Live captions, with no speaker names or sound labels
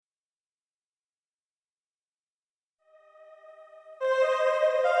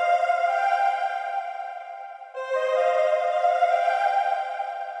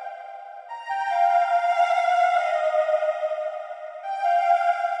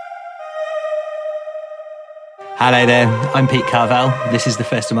Hello there, I'm Pete Carvel. This is the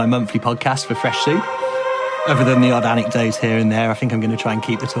first of my monthly podcast for Fresh Soup. Other than the odd anecdote here and there, I think I'm going to try and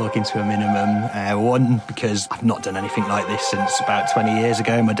keep the talking to a minimum. One, because I've not done anything like this since about 20 years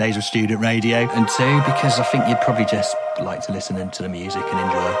ago, in my days of student radio. And two, because I think you'd probably just like to listen to the music and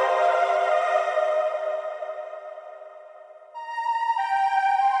enjoy.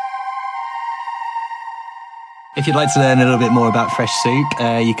 If you'd like to learn a little bit more about Fresh Soup,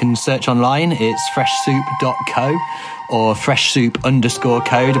 you can search online. It's freshsoup.co or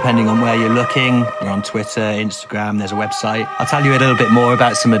freshsoup_co, depending on where you're looking. We're on Twitter, Instagram, there's a website. I'll tell you a little bit more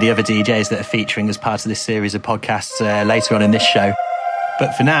about some of the other DJs that are featuring as part of this series of podcasts later on in this show.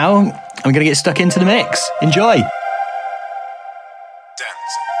 But for now, I'm going to get stuck into the mix. Enjoy!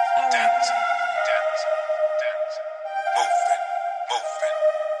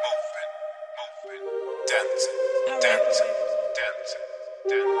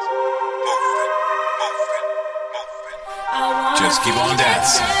 Just keep on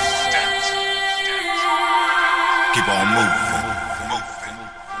dancing. Keep on moving.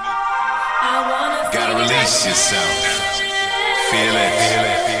 Gotta release yourself. Feel it.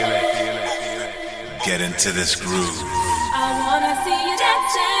 Get into this groove. I wanna see you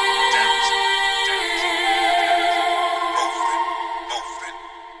dancing.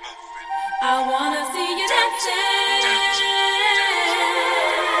 I wanna see you dancing.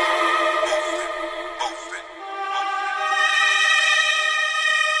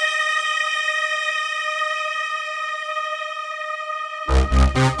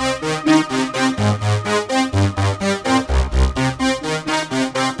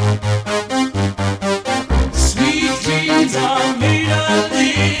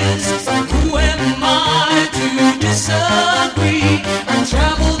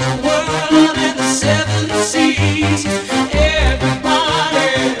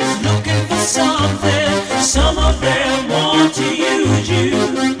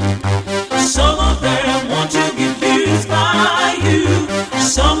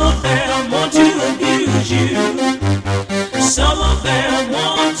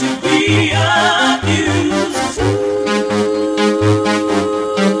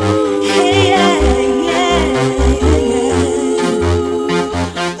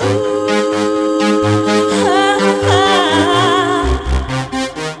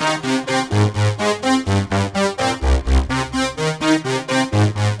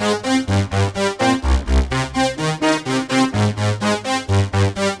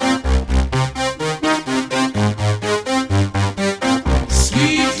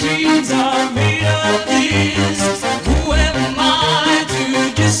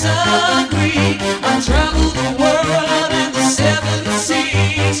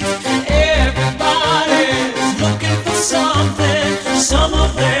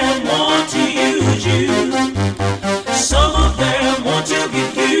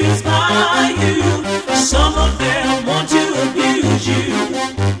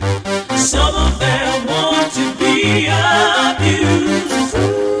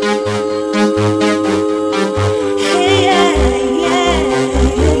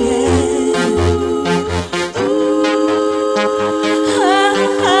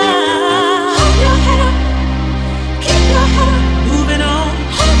 Keep your head up.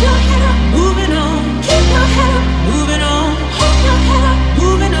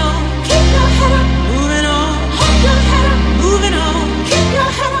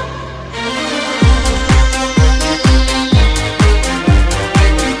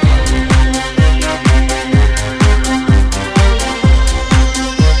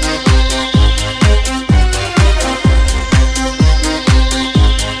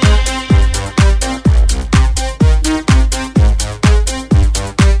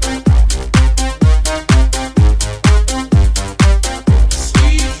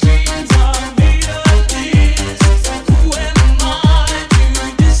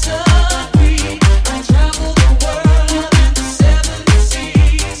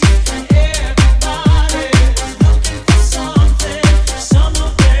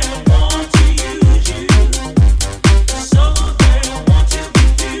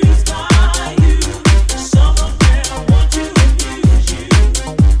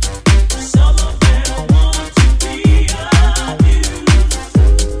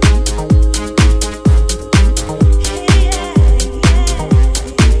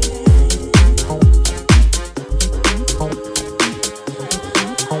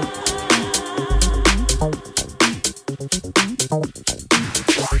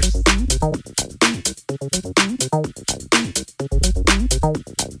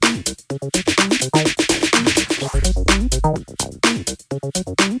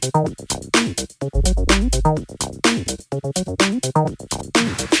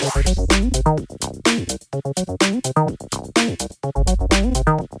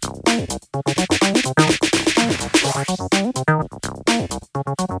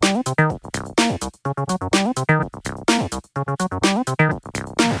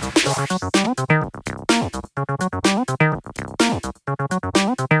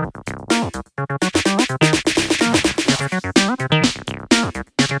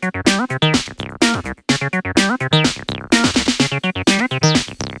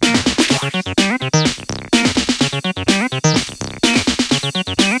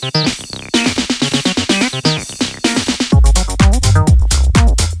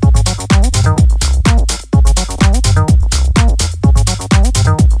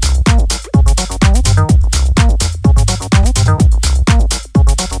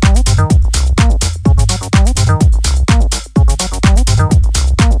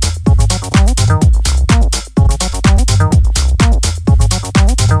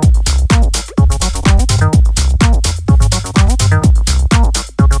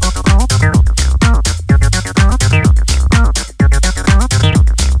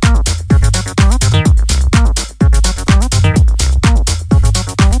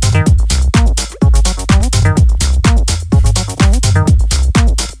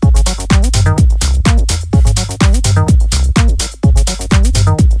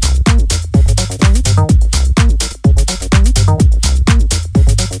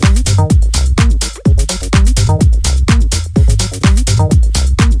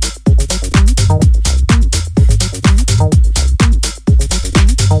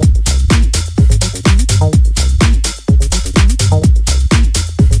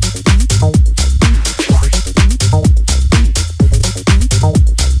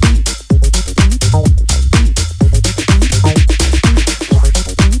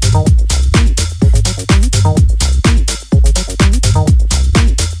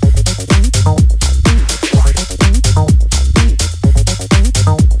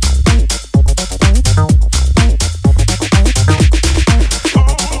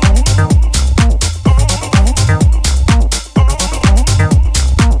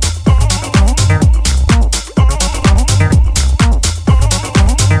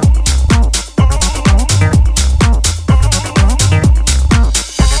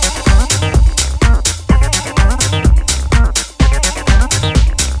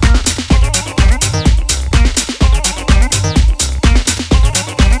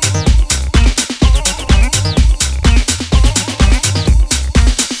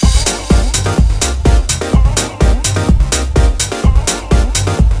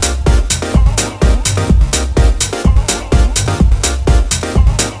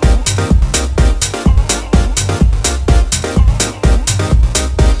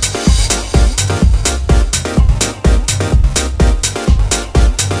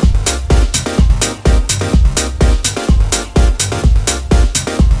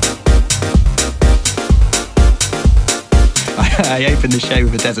 I opened the show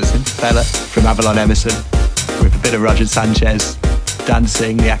with a Desert Synthophella from Avalon Emerson with a bit of Roger Sanchez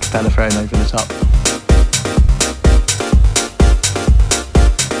dancing, the a cappella thrown over the top.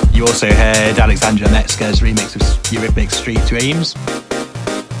 You also heard Alexandra Metzger's remix of Eurythmics' Street Dreams,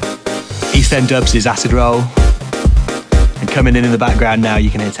 East End Dubs' Acid Roll, and coming in the background now you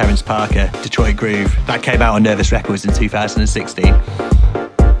can hear Terence Parker, Detroit Groove. That came out on Nervous Records in 2016.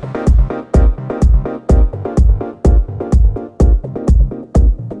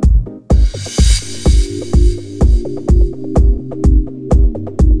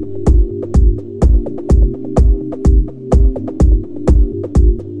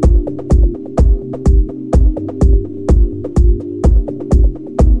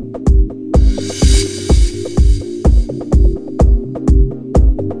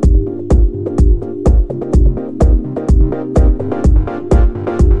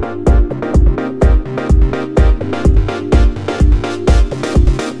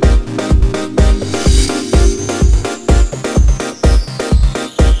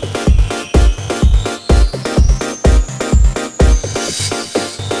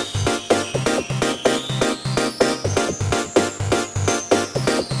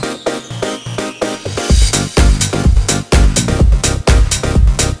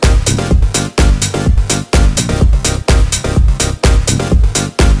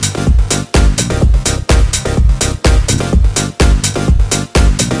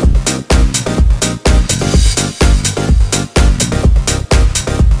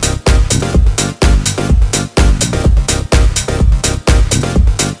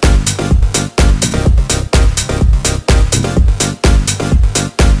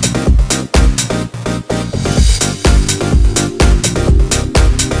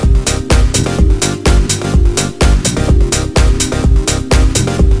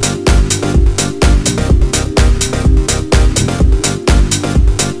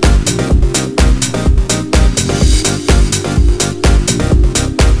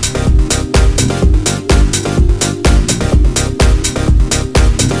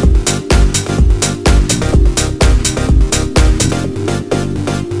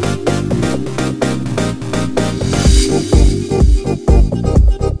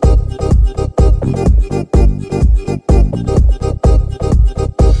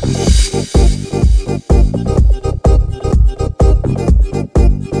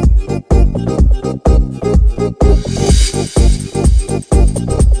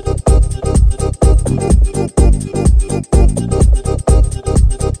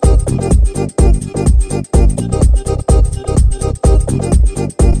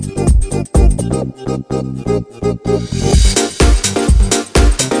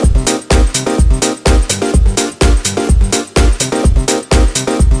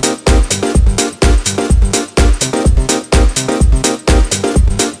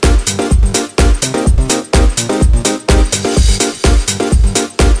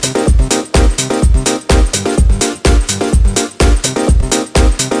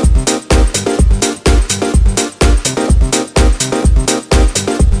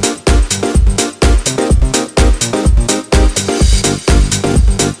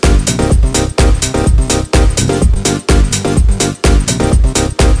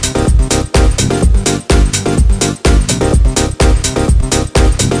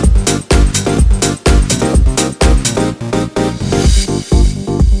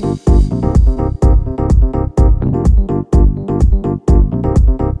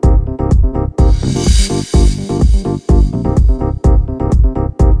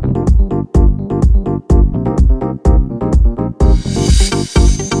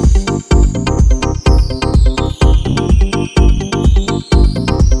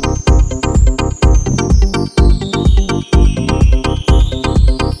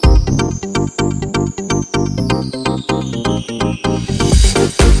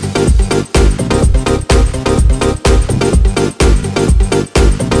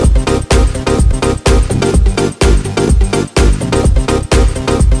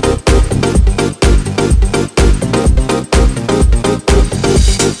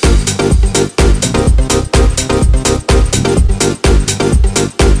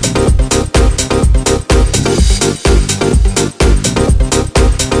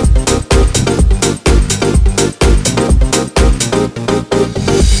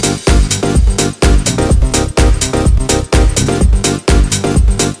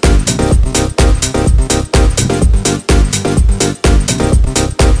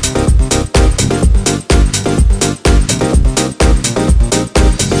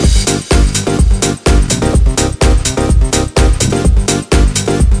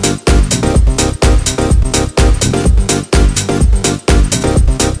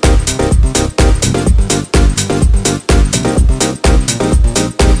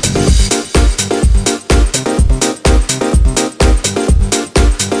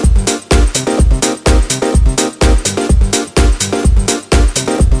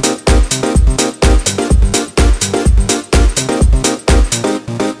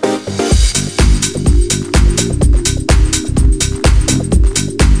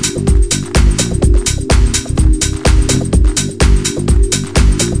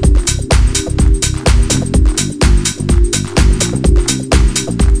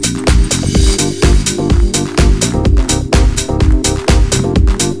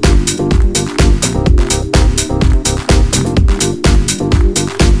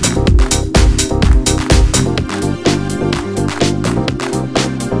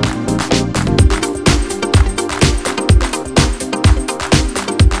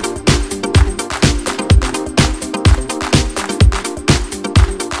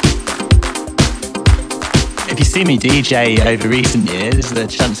 you see me DJ over recent years, the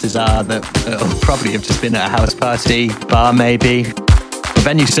chances are that it'll probably have just been at a house party, bar maybe. But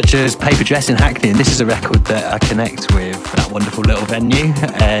venues such as Paper Dress in Hackney, and this is a record that I connect with that wonderful little venue.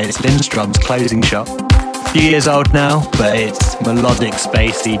 It's Lindstrom's Closing Shop. A few years old now, but it's melodic,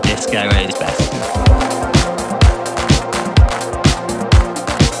 spacey disco at its best.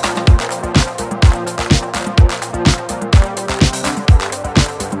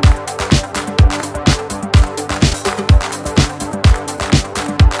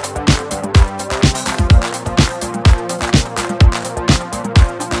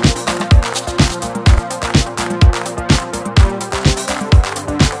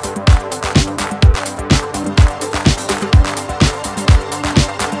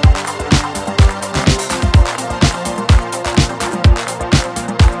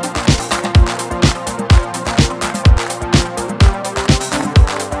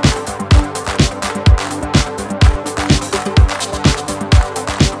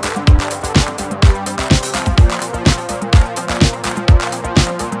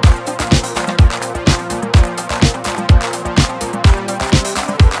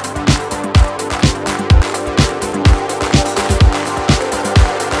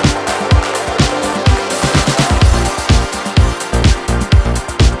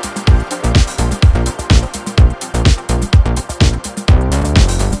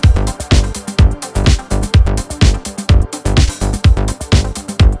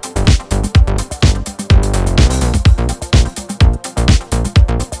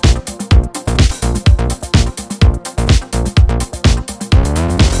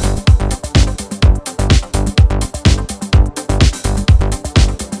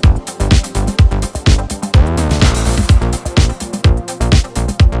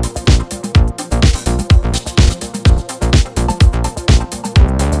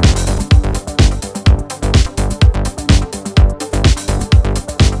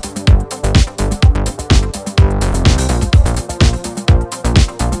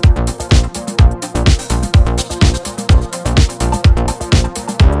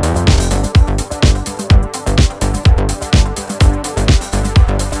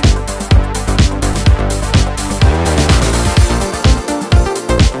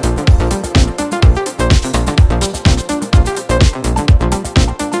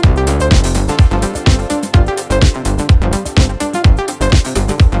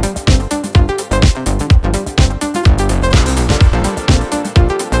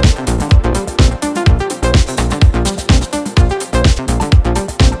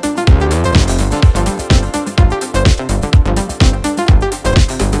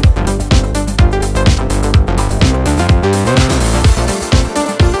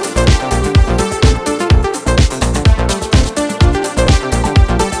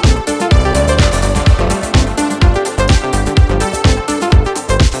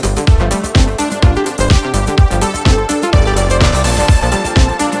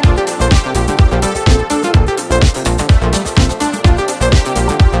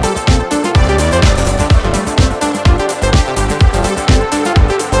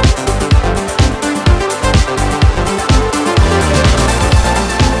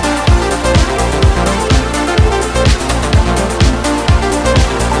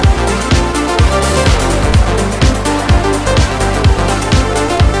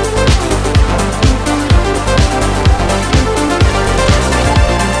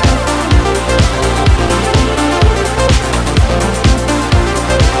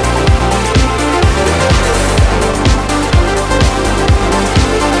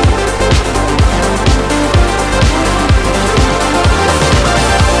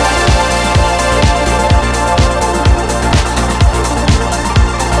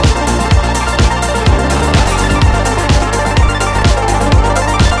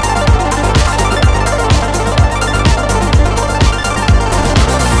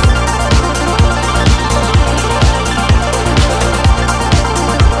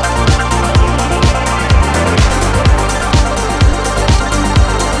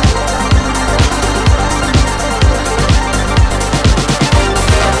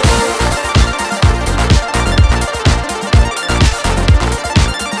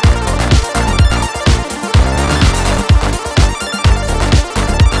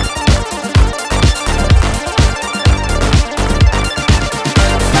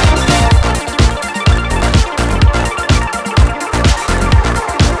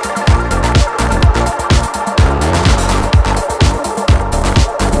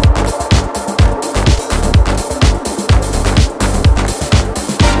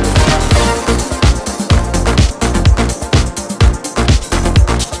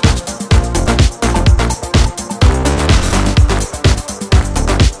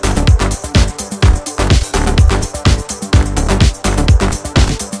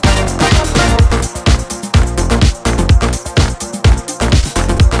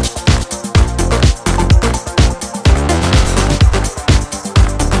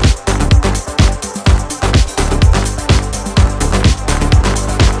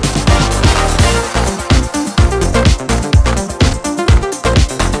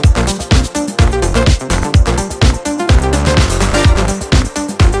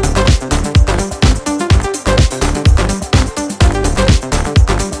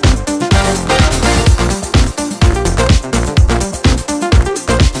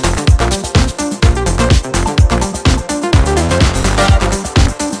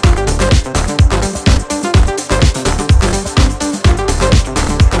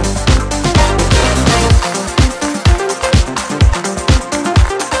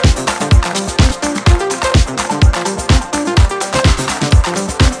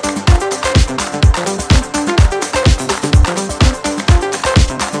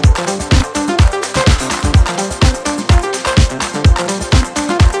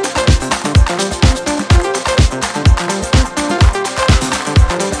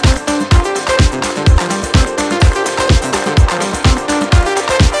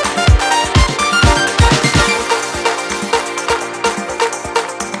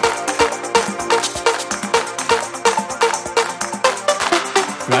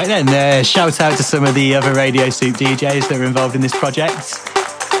 Right then, shout out to some of the other Radio Soup DJs that are involved in this project.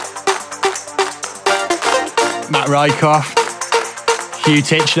 Matt Rycroft, Hugh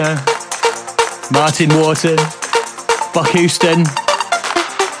Titchener, Martin Wharton, Buck Houston,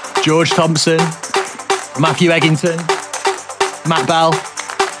 George Thompson, Matthew Eggington, Matt Bell.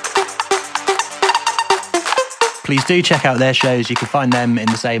 Please do check out their shows. You can find them in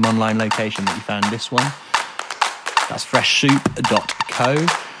the same online location that you found this one. That's freshsoup.co.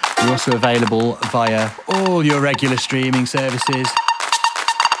 We're also available via all your regular streaming services.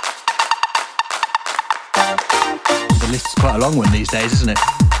 The list is quite a long one these days, isn't it?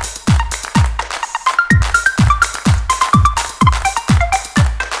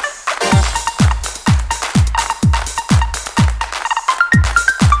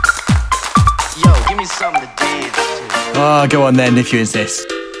 Yo, give me something to dance to. Oh, go on then, if you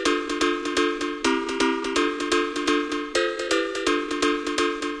insist.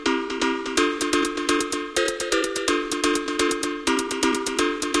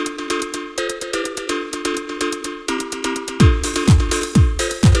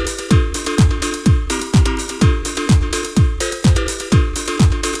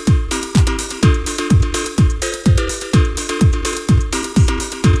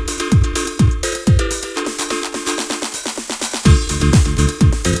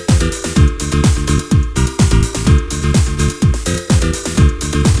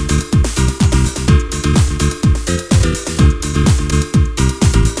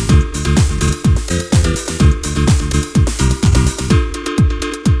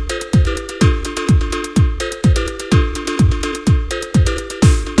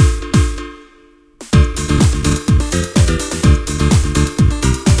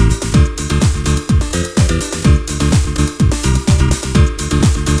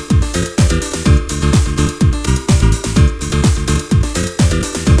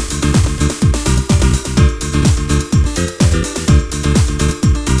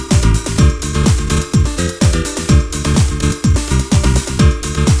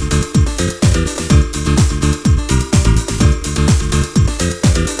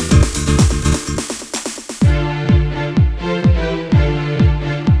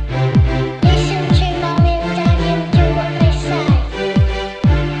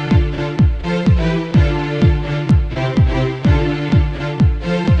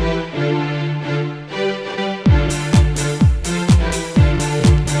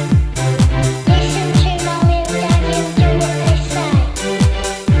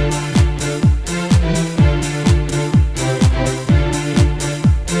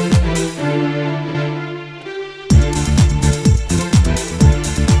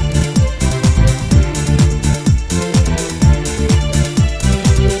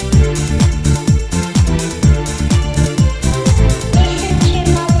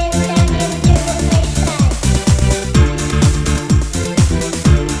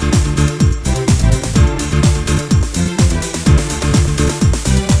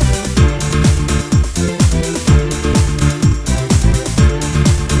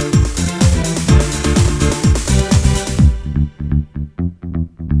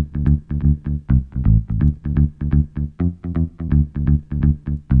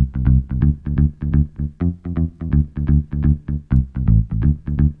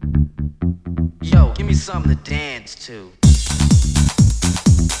 something to dance to.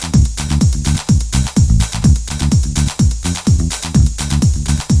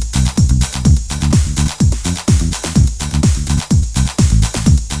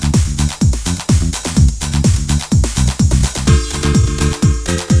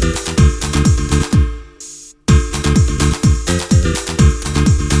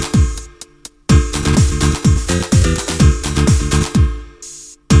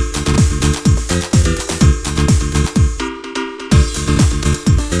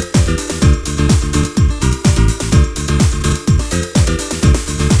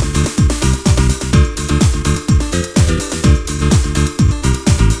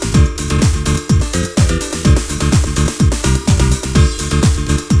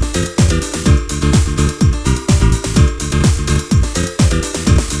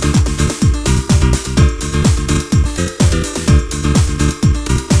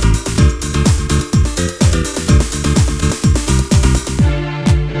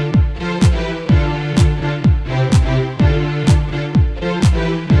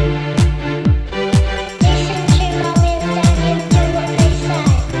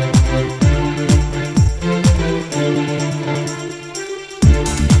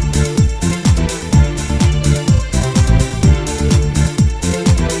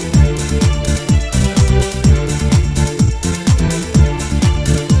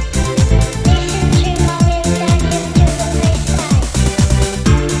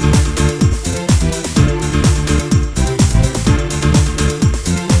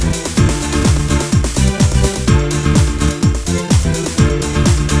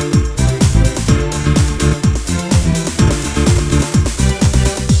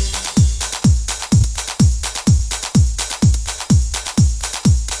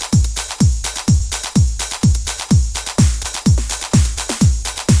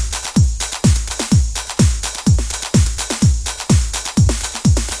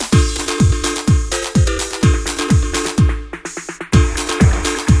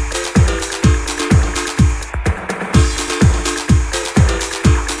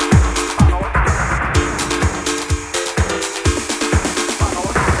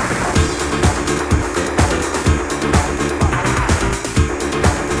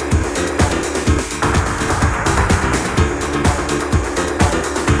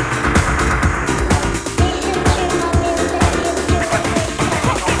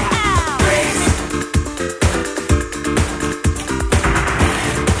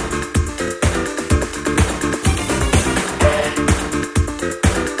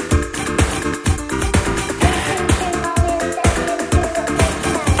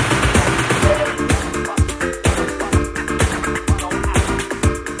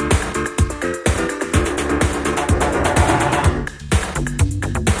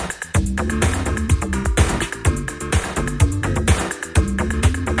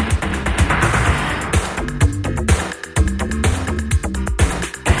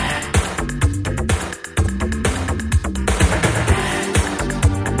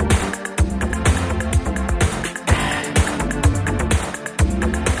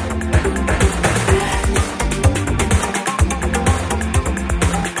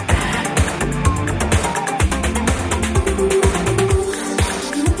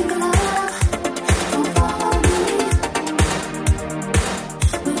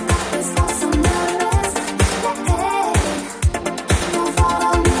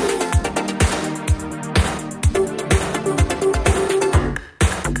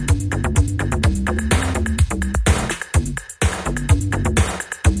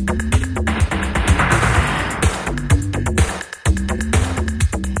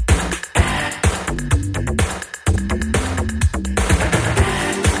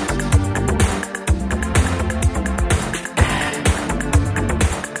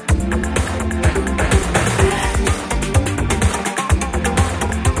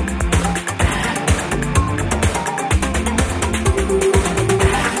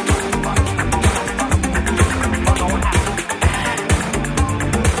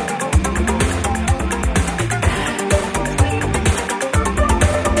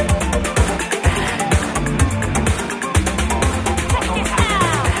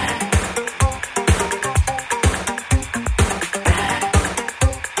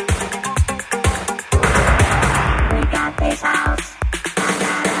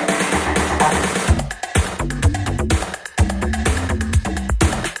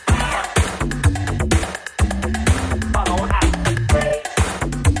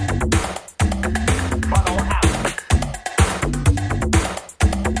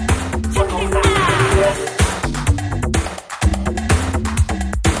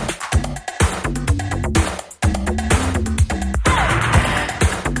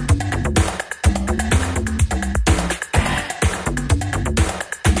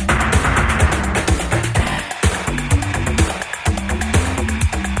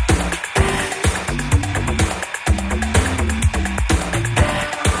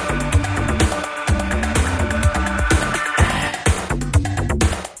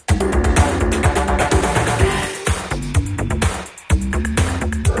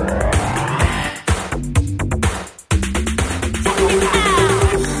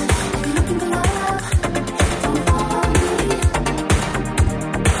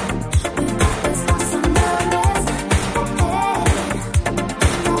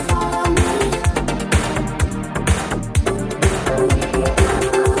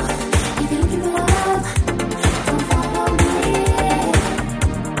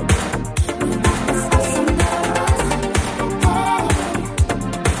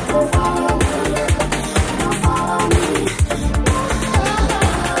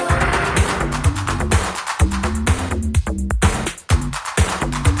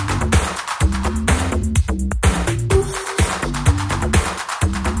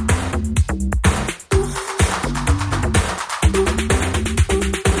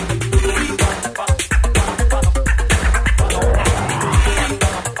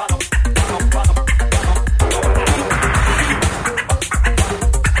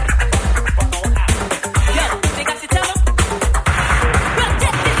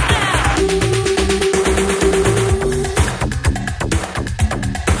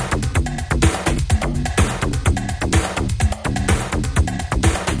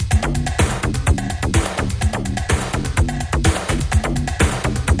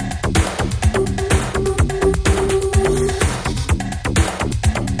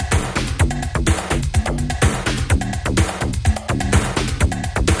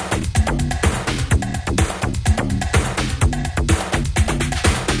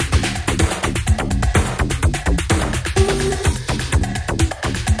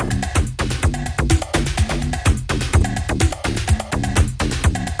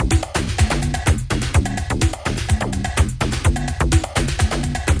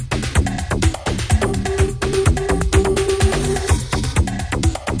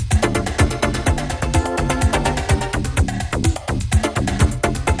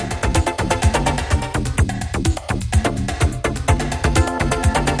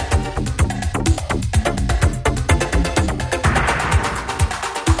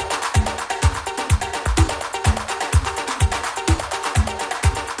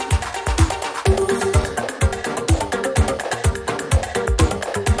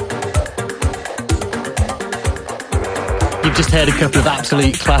 You've just heard a couple of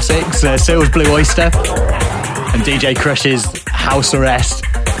absolute classics, Seal's Blue Oyster and DJ Crush's House Arrest.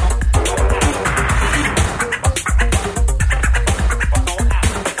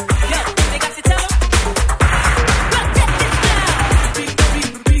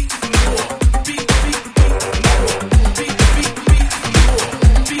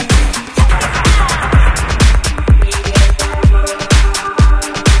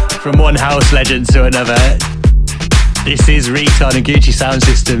 From one house legend to another, this is Retard and Gucci Sound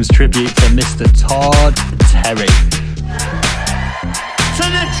System's tribute to Mr. Todd Terry. To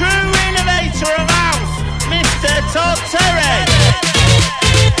the true innovator of house, Mr. Todd Terry.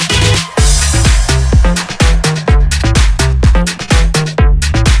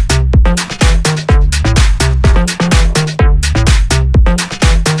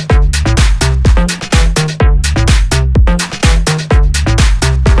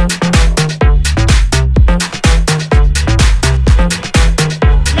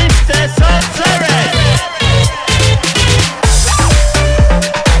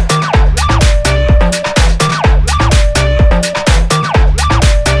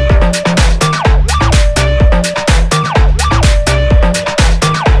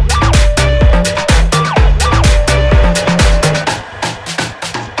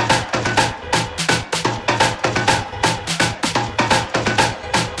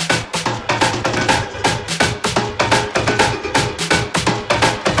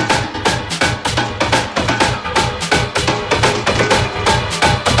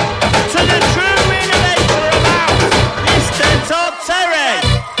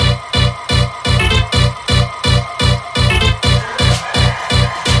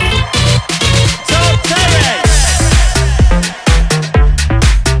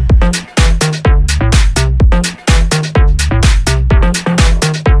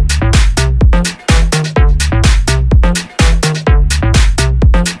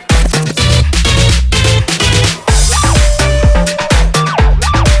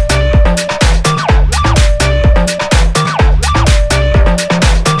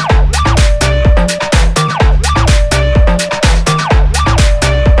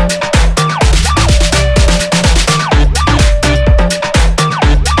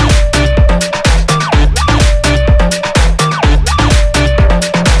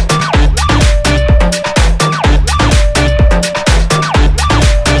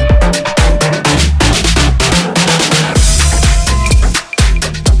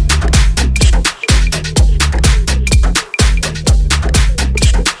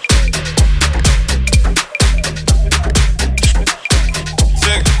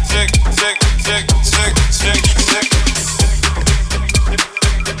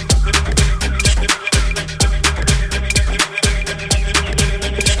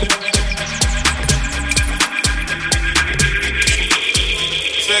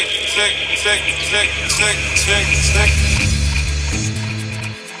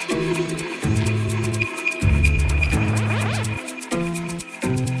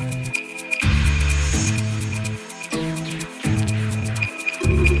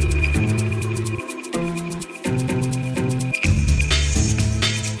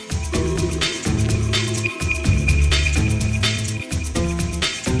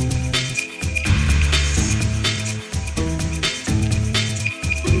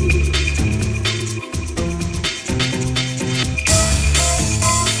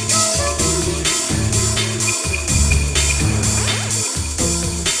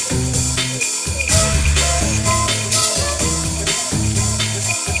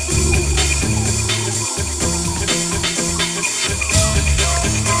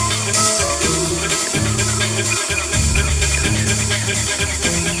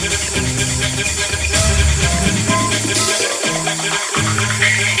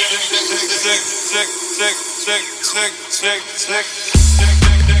 Check.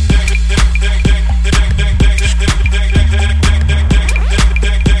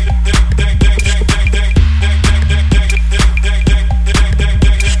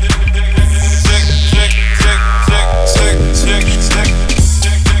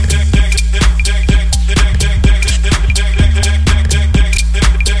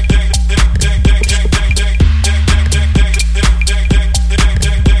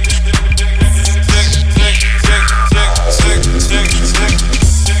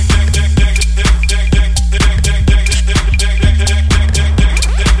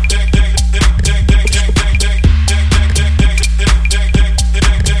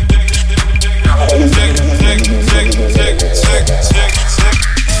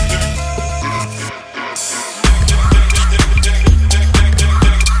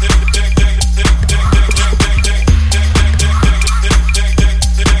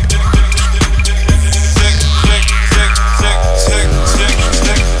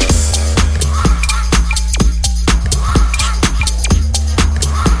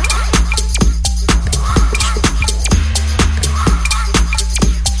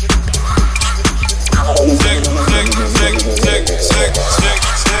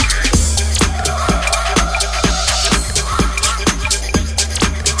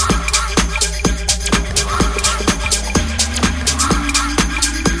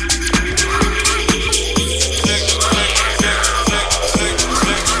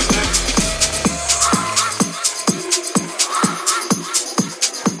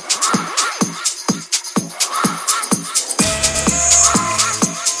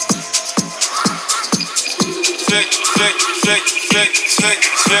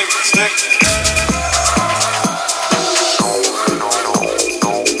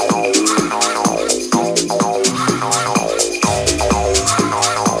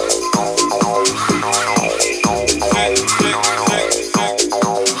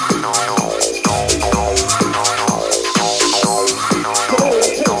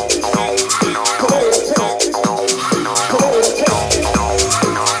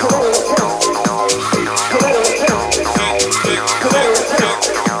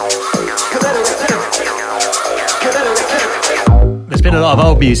 Of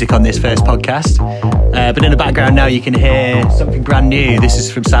old music on this first podcast, but in the background now you can hear something brand new. This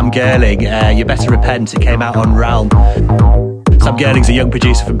is from Sam Girling, You Better Repent. It came out on Realm. Sam Girling's a young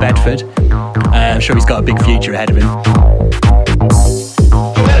producer from Bedford. I'm sure he's got a big future ahead of him.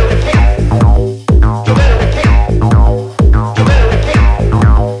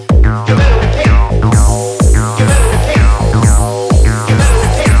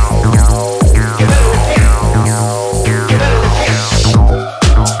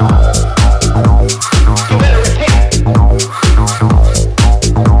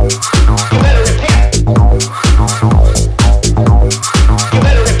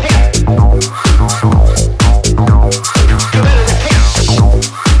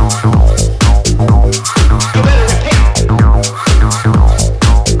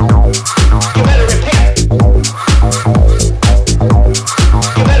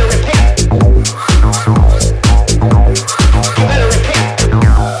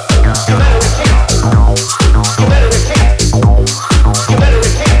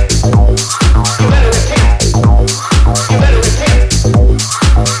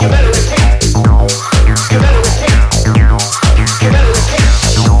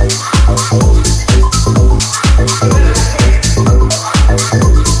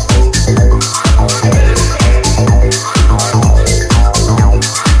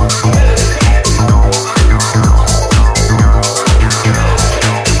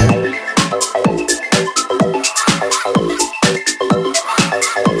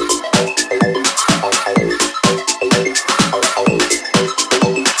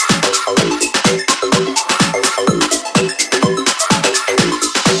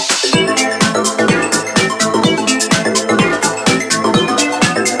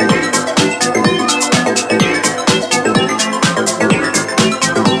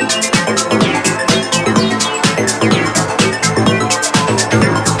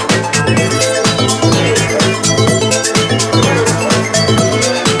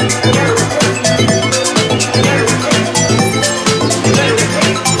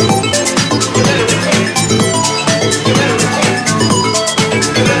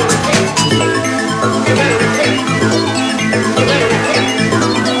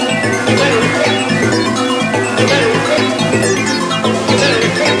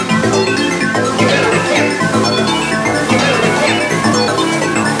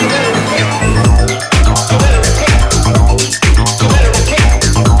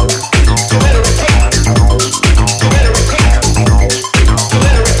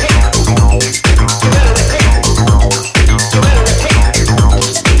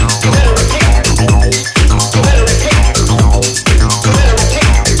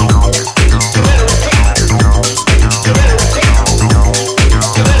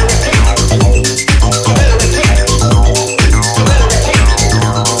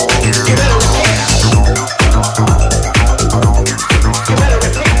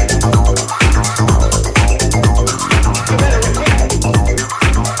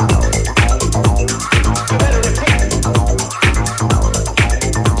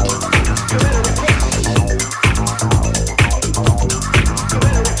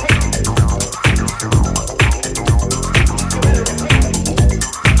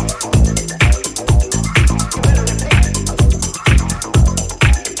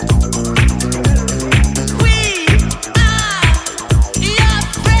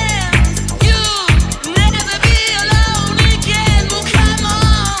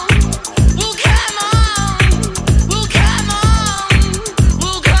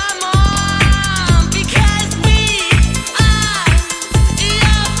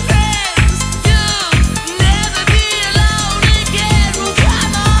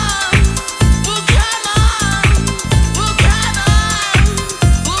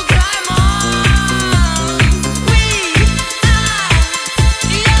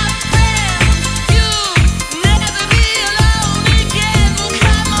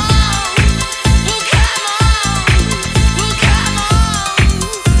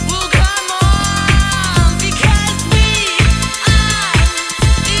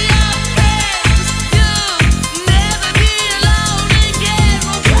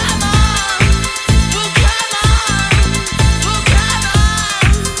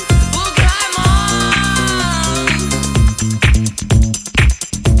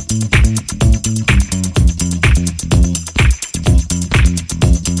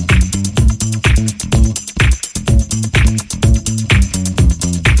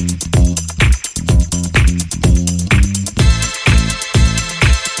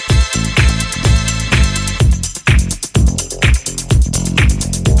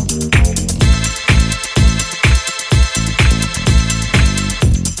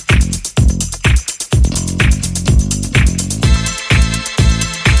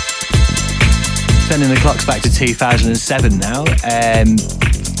 sending the clocks back to 2007 now.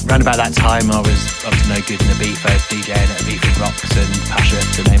 Round about that time, I was up to no good in Ibiza, DJing at Ibiza Rocks and Pasha,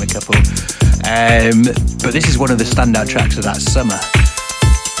 to name a couple. But this is one of the standout tracks of that summer.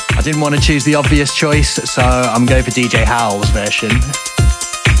 I didn't want to choose the obvious choice, so I'm going for DJ Howl's version.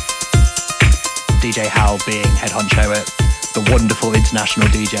 DJ Howl being head honcho at the wonderful international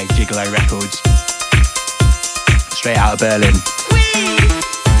DJ Gigolo Records. Straight out of Berlin.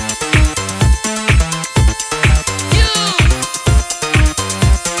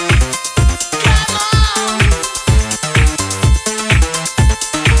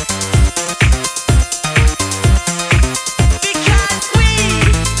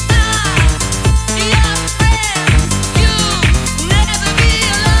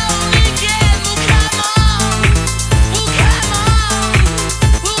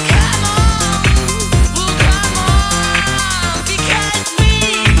 Because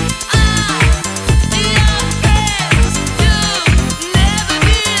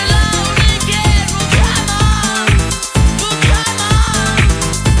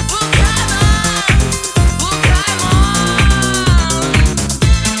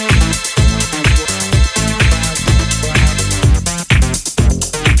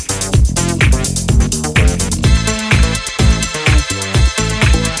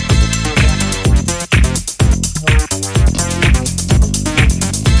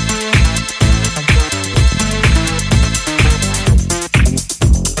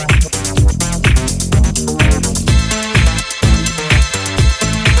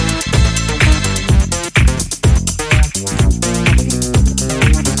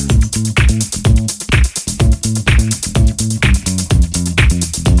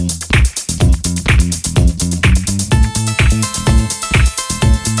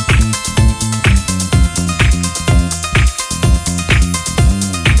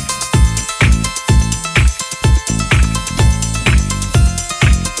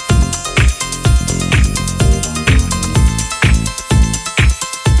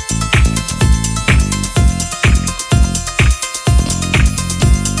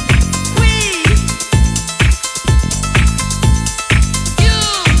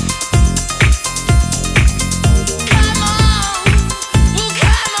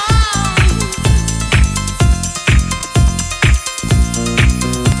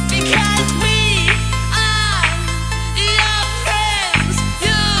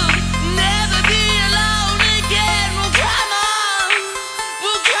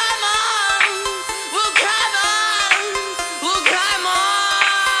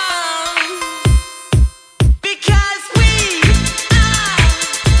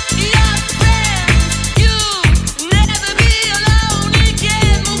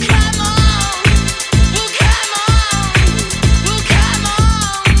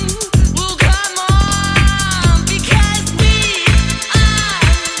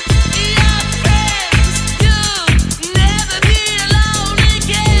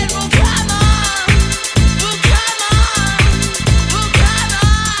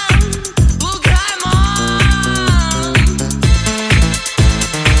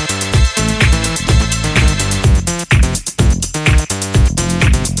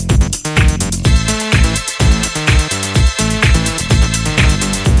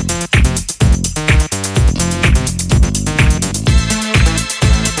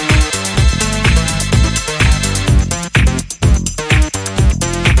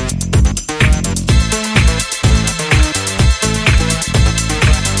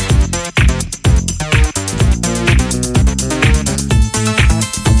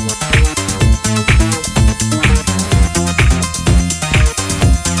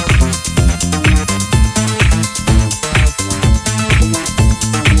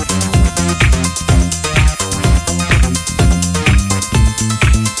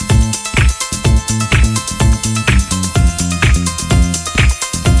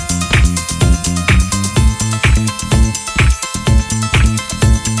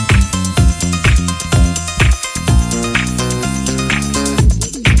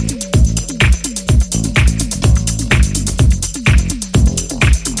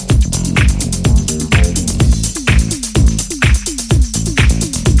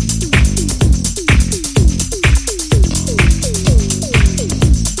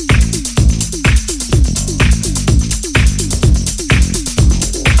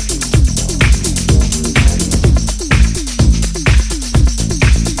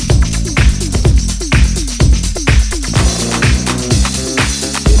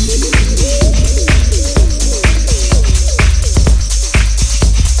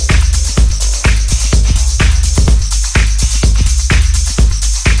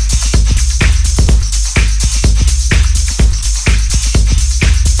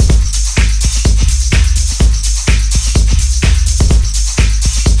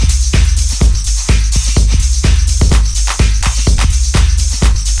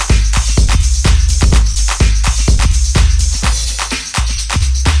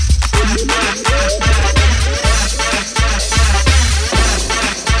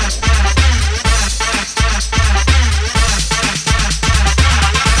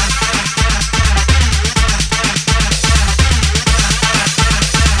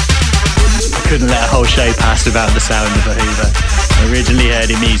whole show passed about the sound of a Hoover. I originally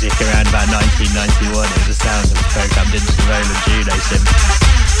heard his music around about 1991. It was a sound that was programmed into the Roland Juno synth.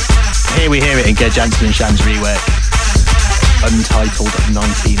 Here we hear it in Gerd Janson and Shan's rework, Untitled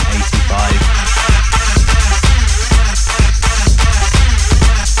 1985.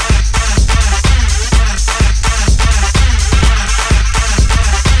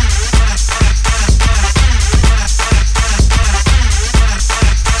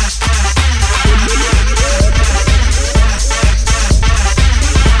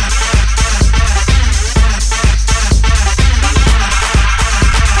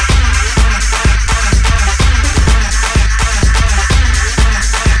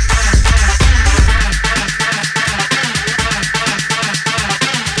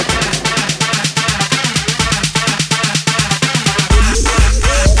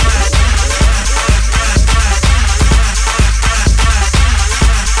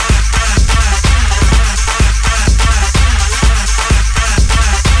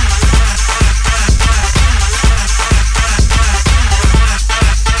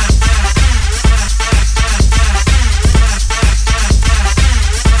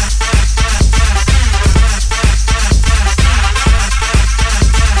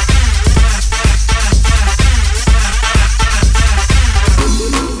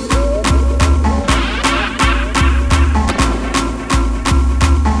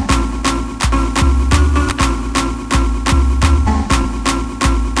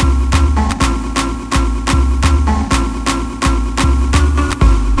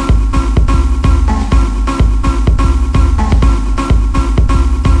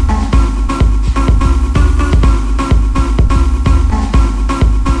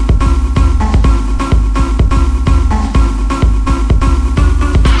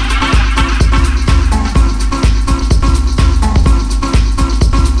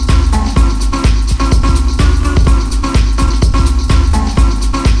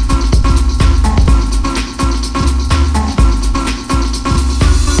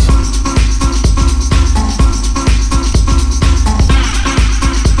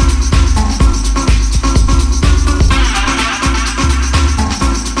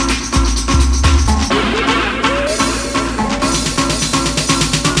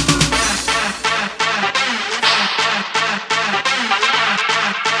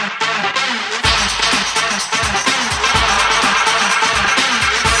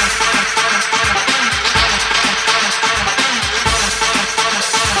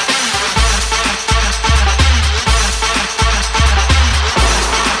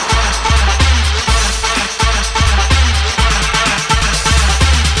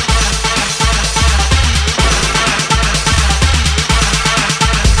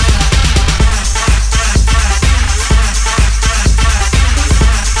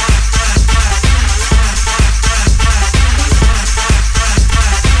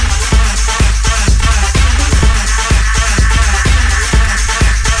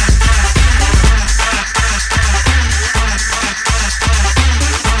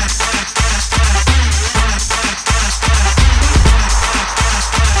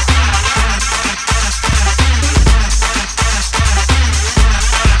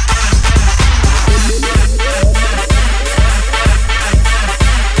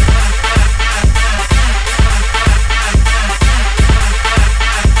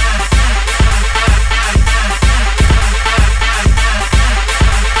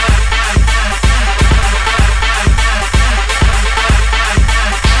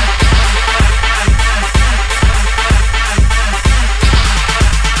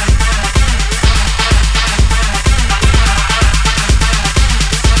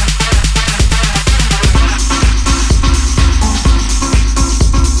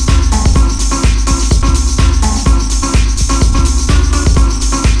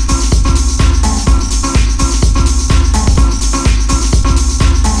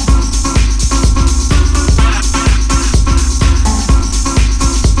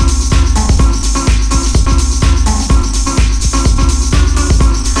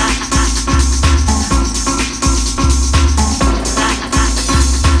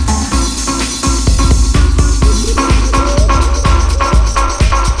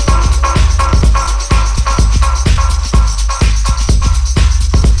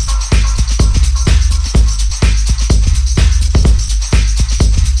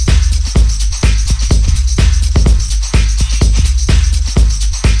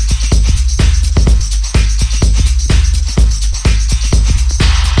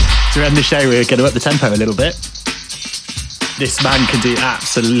 To end the show, we're going to up the tempo a little bit. This man can do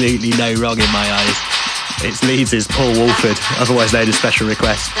absolutely no wrong in my eyes. It's Leeds' Paul Woolford, otherwise known as Special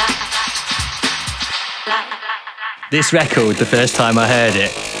Request. This record, the first time I heard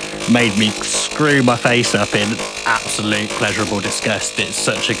it, made me screw my face up in absolute pleasurable disgust. It's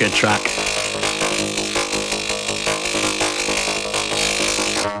such a good track.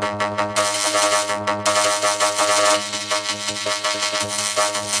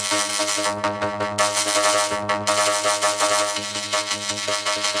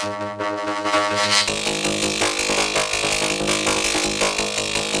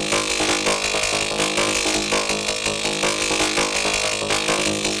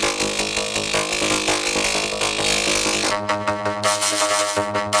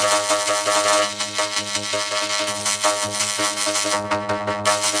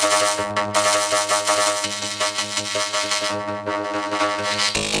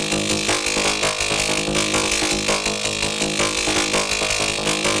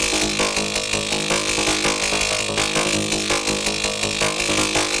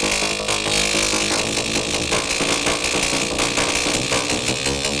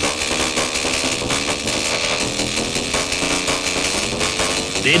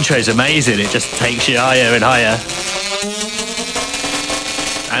 The intro's amazing, it just takes you higher and higher.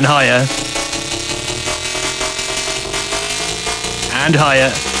 And higher. And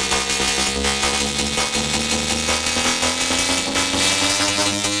higher.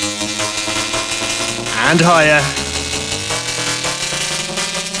 And higher.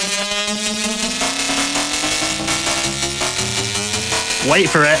 Wait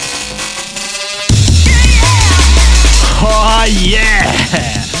for it. Oh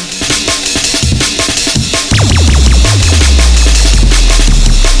yeah!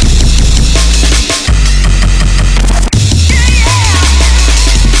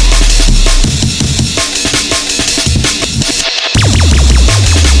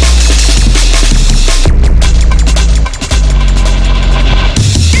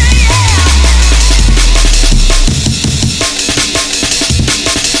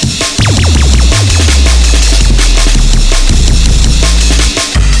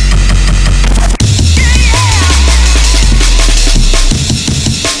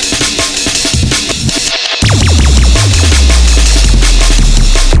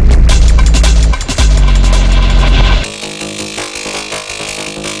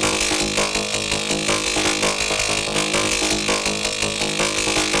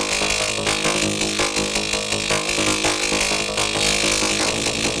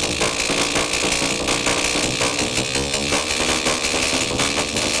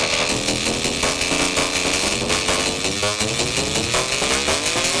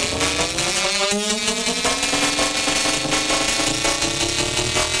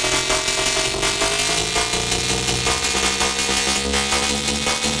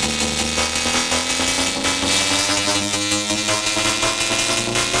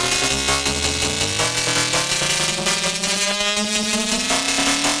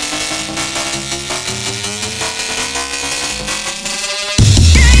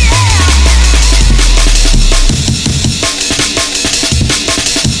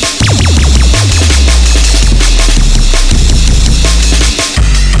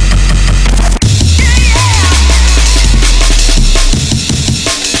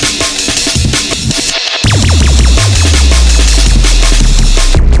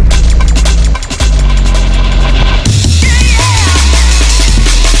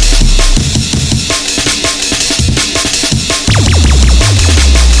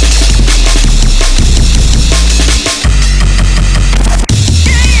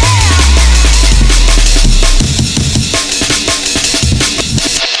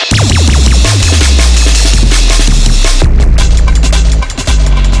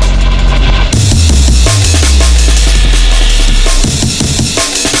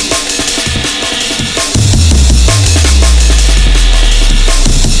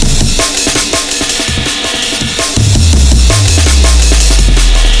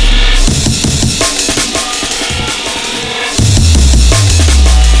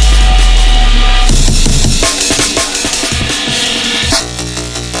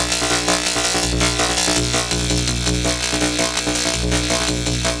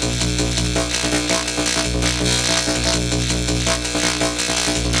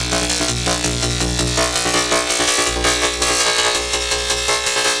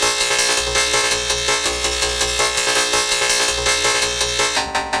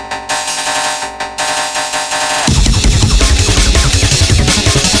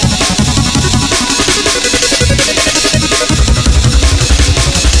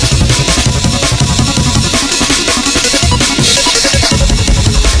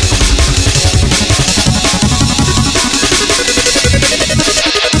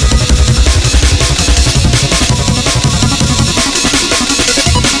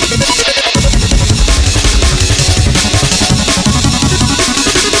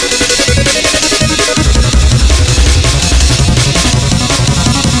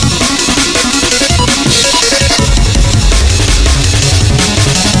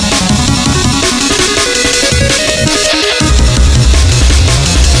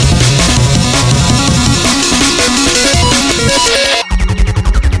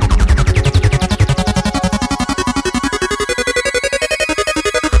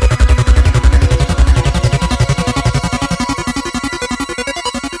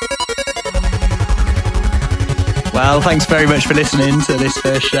 Well, thanks very much for listening to this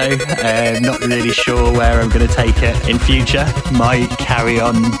first show. Not really sure where I'm going to take it in future. Might carry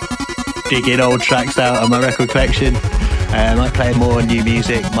on digging old tracks out of my record collection. Might play more new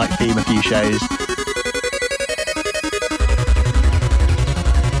music, might theme a few shows.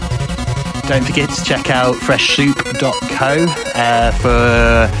 Don't forget to check out freshsoup.co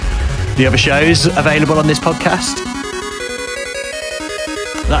for the other shows available on this podcast.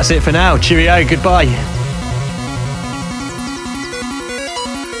 That's it for now. Cheerio, goodbye.